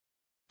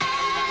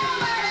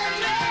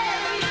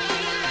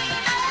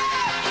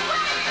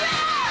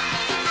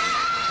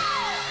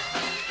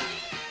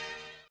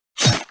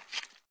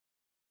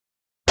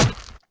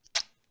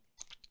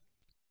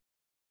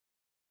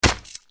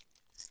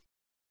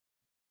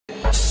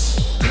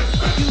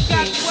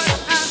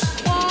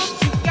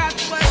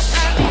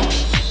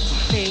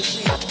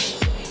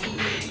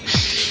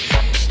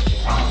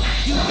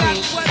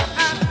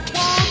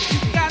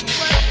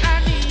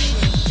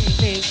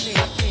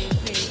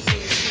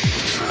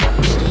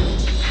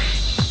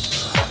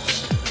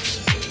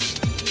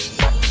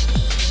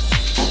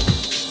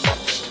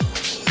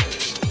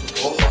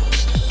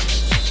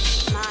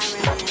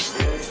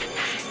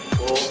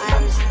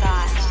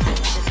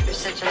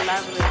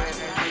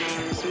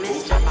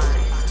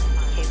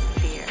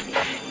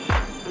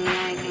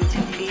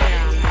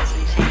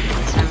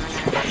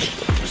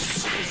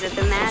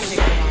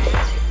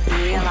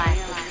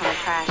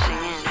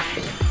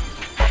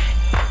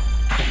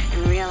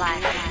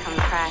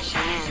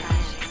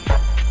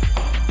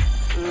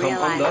come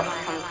under,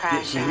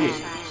 get to here.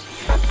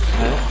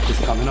 Yeah,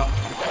 just coming up.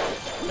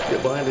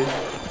 Get behind him,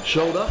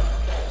 shoulder,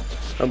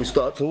 and we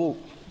start to walk.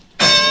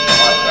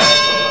 Alright guys,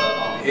 so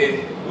I'm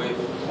here with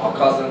my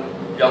cousin,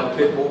 young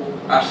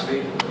Pitbull,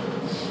 Ashley,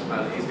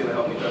 and he's going to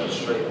help me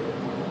demonstrate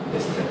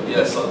this technique.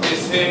 Yeah, so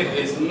this here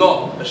is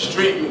not a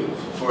street move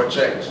for a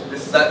change.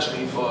 This is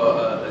actually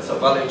for, it's a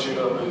Vale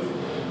Tudo move,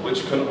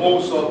 which can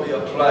also be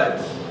applied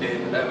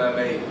in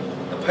MMA,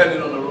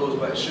 depending on the rules,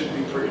 but it should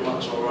be pretty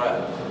much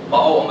alright. But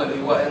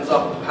ultimately what ends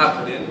up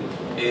happening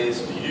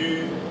is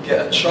you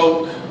get a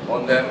choke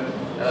on them,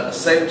 and at the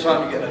same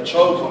time you get a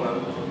choke on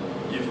them,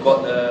 you've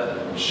got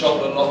the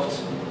shoulder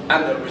locked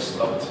and the wrist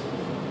locked.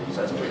 So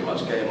that's pretty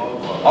much game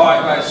over.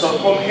 Alright guys, so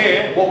from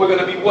here, what we're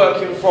going to be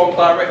working from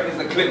directly is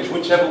the clinch.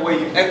 Whichever way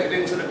you've entered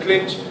into the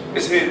clinch,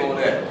 is here or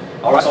there.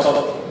 Alright,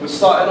 so we're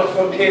starting off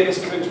from here,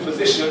 this clinch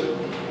position.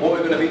 What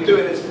we're going to be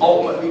doing is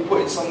ultimately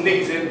putting some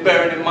knees in,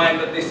 bearing in mind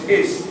that this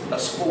is a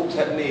sport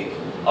technique.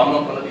 I'm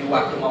not going to be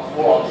whacking my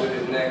forearms in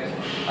his neck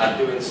and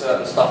doing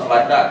certain stuff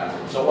like that.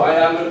 So what I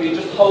am going to be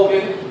just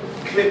holding,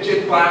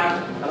 clinching,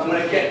 bang, and I'm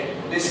going to get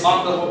this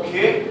underhook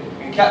here.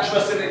 In catch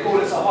wrestling they call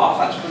this a half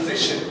hatch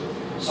position.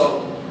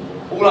 So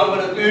all I'm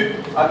going to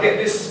do, I get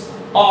this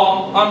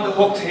arm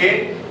underhooked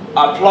here,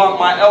 I plant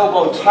my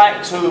elbow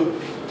tight to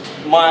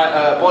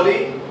my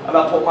body, and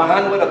I put my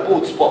hand where the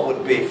bald spot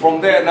would be. From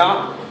there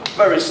now,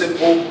 very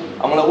simple,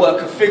 I'm going to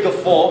work a figure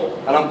 4,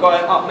 and I'm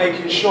going up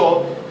making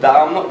sure that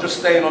I'm not just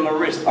staying on the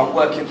wrist, I'm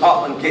working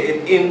up and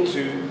getting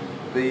into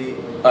the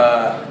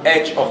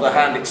edge of the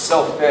hand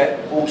itself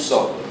there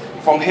also.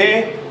 From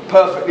here,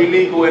 perfectly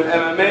legal in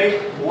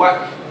MMA,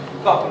 whack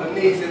a couple of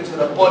knees into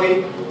the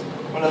body.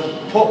 I'm going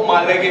to put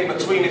my leg in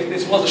between if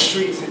this was a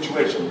street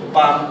situation.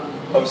 Bam.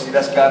 Obviously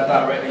that's going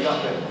directly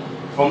up there.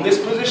 From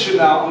this position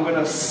now, I'm going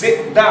to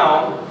sit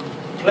down,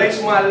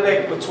 place my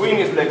leg between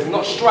his legs,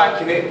 not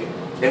striking it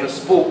in a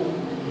sport.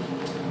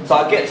 So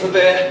I get to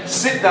there,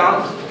 sit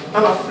down,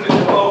 and I flip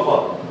it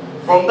over.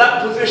 From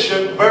that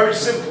position, very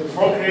simple,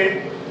 from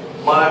here,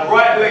 my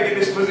right leg in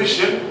this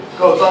position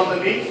goes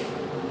underneath,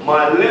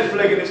 my left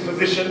leg in this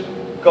position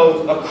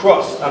goes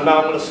across, and now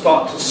I'm going to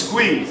start to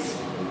squeeze.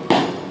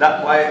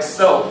 That by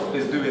itself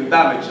is doing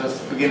damage, that's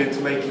beginning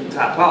to make him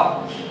tap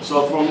out.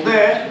 So from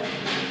there,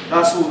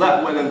 that's all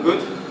that well and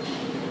good.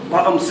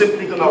 But I'm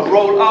simply going to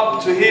roll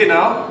up to here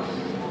now,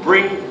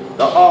 bring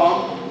the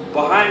arm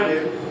behind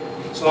him,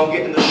 so I'm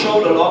getting the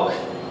shoulder lock,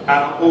 and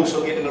I'm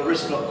also getting the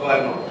wrist lock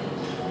going on.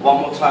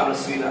 One more time,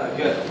 let's see that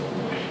again.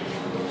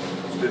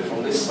 Let's do it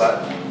from this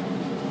side.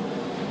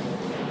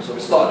 So we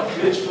start the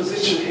clinch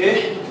position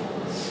here.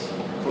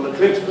 From the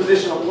clinch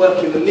position, I'm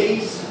working the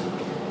knees,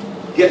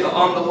 get the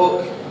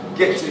underhook,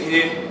 get to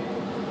here,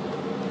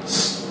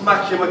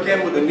 smack him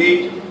again with the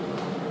knee,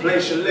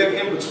 place your leg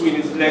in between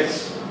his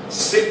legs,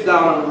 sit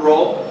down and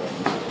roll.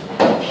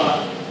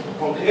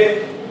 From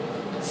here,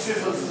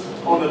 scissors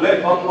on the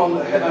leg, on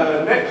the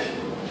neck,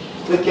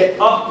 to get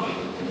up,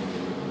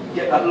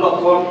 get that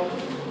lock on,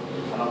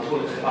 and I'm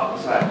pulling it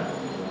upside.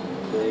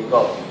 There you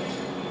go.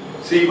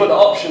 So you've got the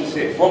options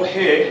here. From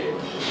here,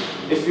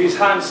 if his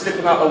hand's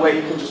slipping out of the way,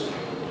 you can just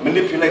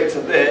manipulate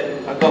to there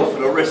and go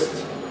for the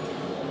wrist,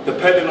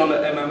 depending on the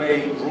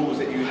MMA rules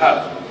that you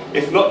have.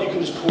 If not, you can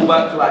just pull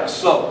back like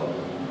so.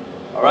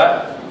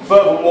 Alright?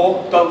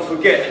 Furthermore, don't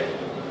forget,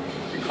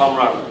 if you come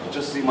round,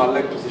 just see my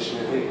leg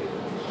position here.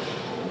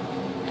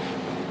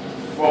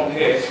 From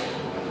here,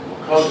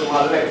 I'm closing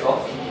my legs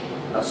off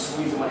and I'm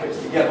squeezing my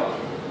hips together.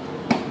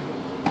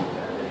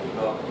 Yeah, there you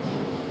go.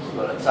 So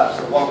got the taps.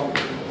 So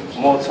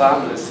one more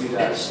time, let's see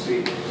that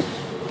speed.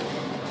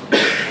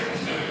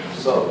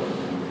 So,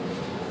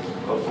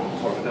 go from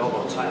holding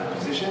elbow tight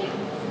position.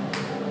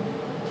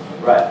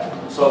 Right,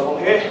 so from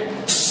here,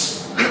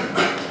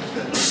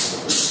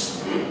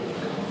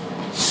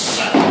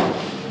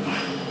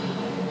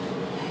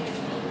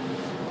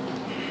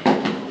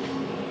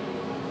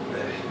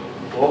 there,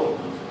 or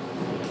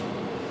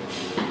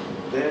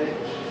there,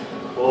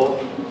 or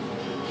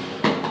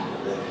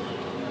there.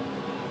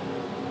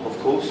 Of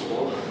course,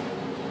 or there.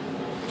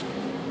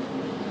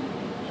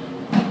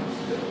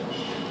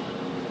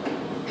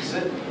 That's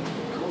it.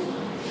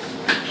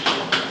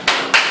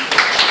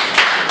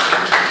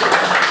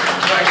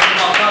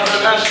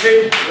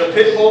 Ashley, the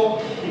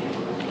Pitbull.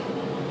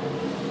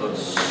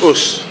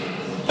 Us.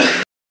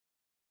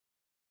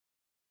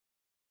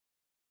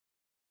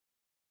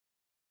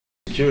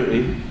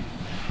 Security,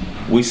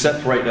 we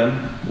separate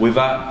them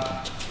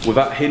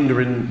without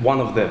hindering one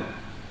of them.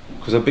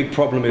 Because a big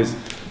problem is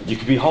you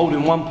could be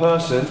holding one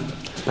person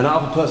and the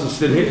other person's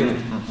still hitting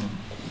it.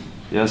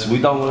 Yes, we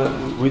don't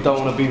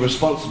want to be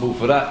responsible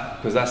for that,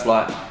 because that's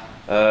like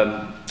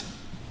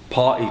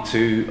party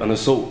to an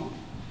assault.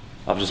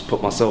 I've just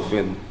put myself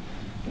in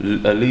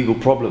a legal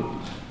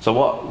problem. So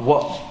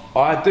what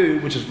I do,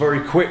 which is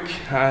very quick,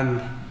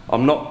 and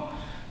I'm not,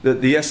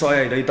 the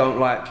SIA, they don't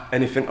like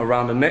anything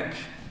around the neck,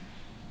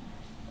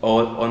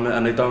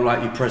 and they don't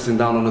like you pressing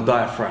down on the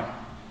diaphragm,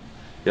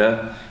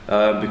 yeah,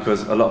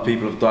 because a lot of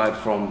people have died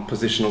from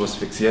positional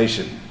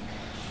asphyxiation,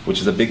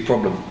 which is a big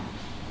problem.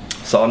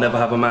 So I never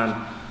have a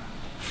man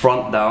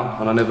front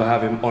down, and I never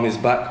have him on his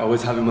back. I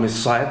always have him on his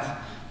side.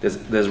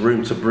 There's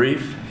room to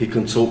breathe. He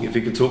can talk. If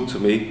he can talk to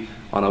me,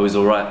 I know he's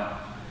all right.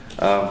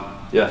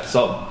 Yeah.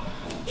 So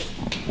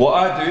what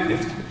I do,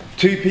 if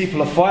two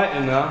people are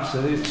fighting now,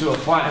 so these two are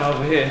fighting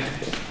over here.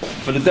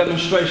 For the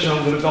demonstration,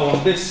 I'm going to go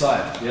on this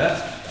side. Yeah.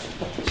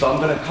 So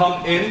I'm going to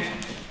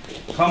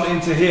come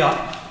into here.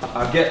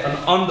 I get an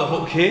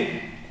underhook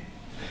here,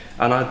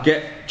 and I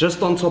get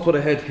just on top of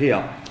the head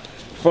here.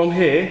 From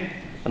here,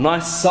 a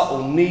nice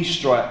subtle knee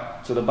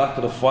strike to the back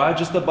of the thigh,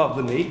 just above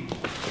the knee.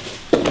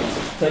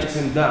 Takes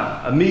him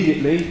down.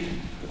 Immediately,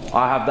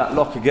 I have that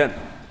lock again.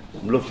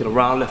 I'm looking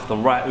around left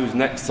and right, who's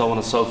next, so on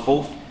and so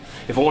forth.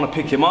 If I want to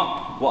pick him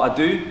up, what I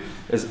do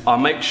is I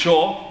make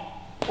sure,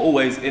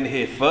 always in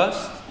here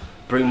first,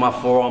 bring my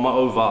forearm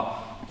over.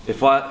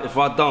 If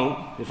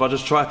I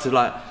just try to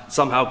like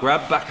somehow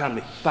grab, backhand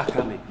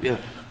me, yeah,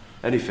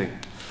 anything.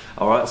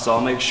 All right, so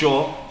I'll make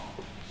sure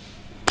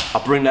I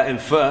bring that in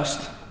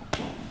first,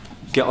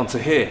 get onto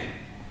here.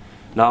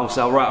 Now I'll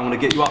say, all right, I'm gonna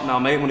get you up now,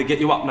 mate, I'm gonna get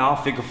you up now,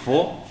 figure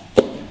 4.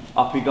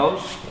 Up he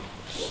goes.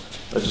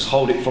 I just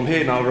hold it from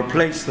here. Now I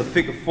replace the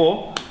figure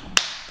 4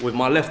 with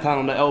my left hand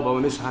on the elbow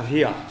and this hand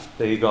here.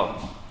 There you go.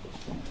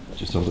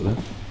 Just hold it there.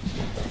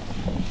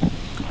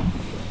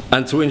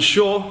 And to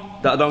ensure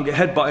that I don't get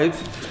head butted,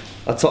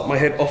 I top my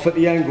head off at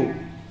the angle,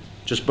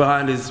 just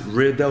behind his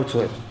rear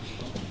deltoid.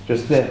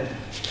 Just there.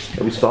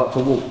 And we start to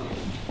walk.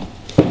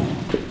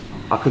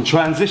 I can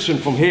transition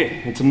from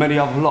here into many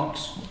other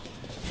locks.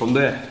 From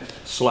there,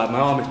 slide my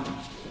arm in,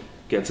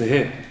 get to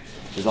here.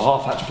 There's a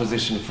half hatch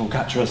position from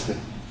catch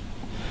wrestling.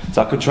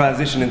 So I could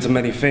transition into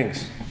many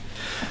things.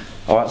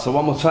 All right, so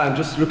one more time,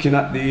 just looking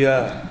at the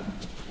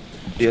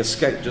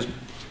escape, just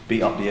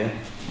beat up the air.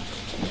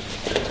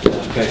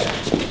 Okay,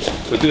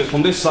 we'll do it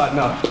from this side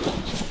now.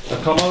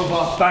 I come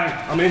over, bang,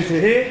 I'm into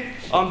here,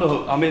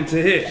 underhook, I'm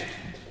into here.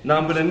 Now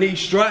I'm gonna knee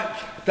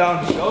strike,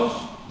 down he goes.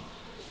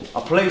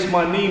 I place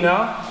my knee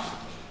now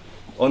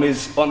on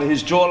his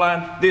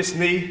jawline, this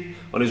knee,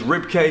 on his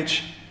rib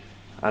cage,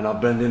 and I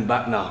bend him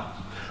back now.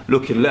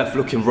 Looking left,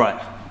 looking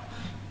right.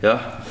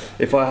 Yeah?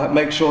 If I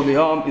make sure the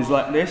arm is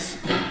like this,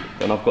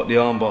 then I've got the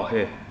arm bar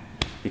here.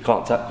 He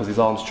can't tap because his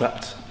arm's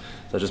trapped.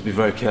 So just be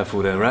very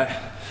careful there, right?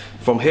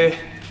 From here,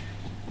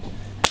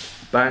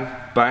 bang,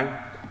 bang,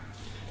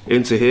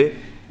 into here.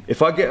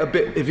 If I get a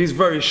bit, if he's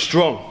very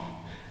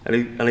strong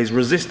and he's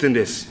resisting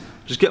this,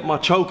 just get my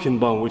choking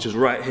bone, which is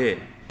right here,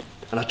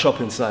 and I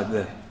chop inside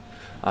there.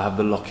 I have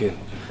the lock in.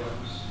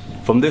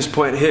 From this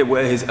point here,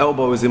 where his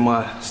elbow is in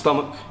my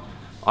stomach,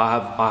 I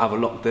have a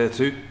lock there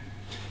too.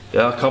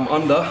 Yeah, I come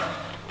under,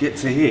 get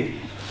to here.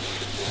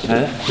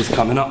 Yeah, he's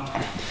coming up.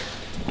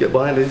 Get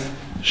behind his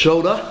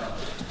shoulder,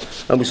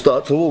 and we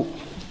start to walk.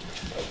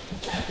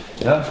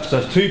 Yeah, so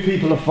if two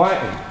people are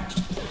fighting,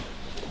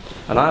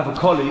 and I have a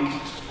colleague,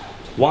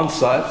 one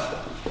side.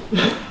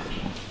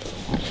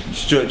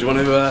 Stewart, do you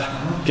want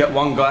to get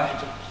one guy?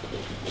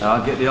 And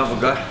I'll get the other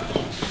guy.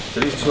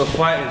 So these two are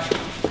fighting.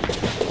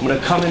 I'm gonna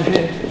come in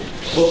here,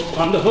 boom,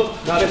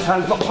 underhook. Now this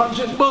hand's not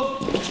punching, boom,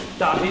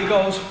 down he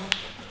goes.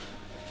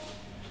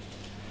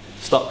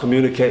 Start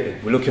communicating.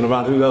 We're looking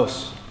around, who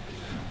else?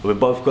 We've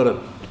both got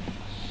him.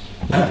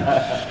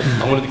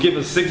 I wanted to give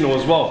a signal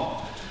as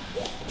well.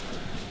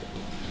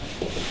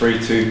 3,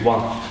 2,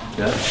 1.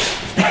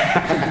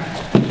 Yeah.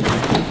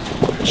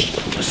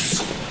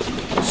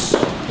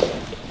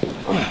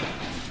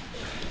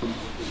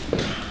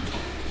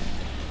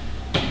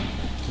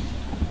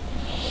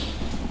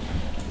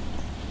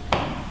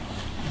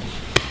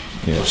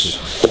 Yes.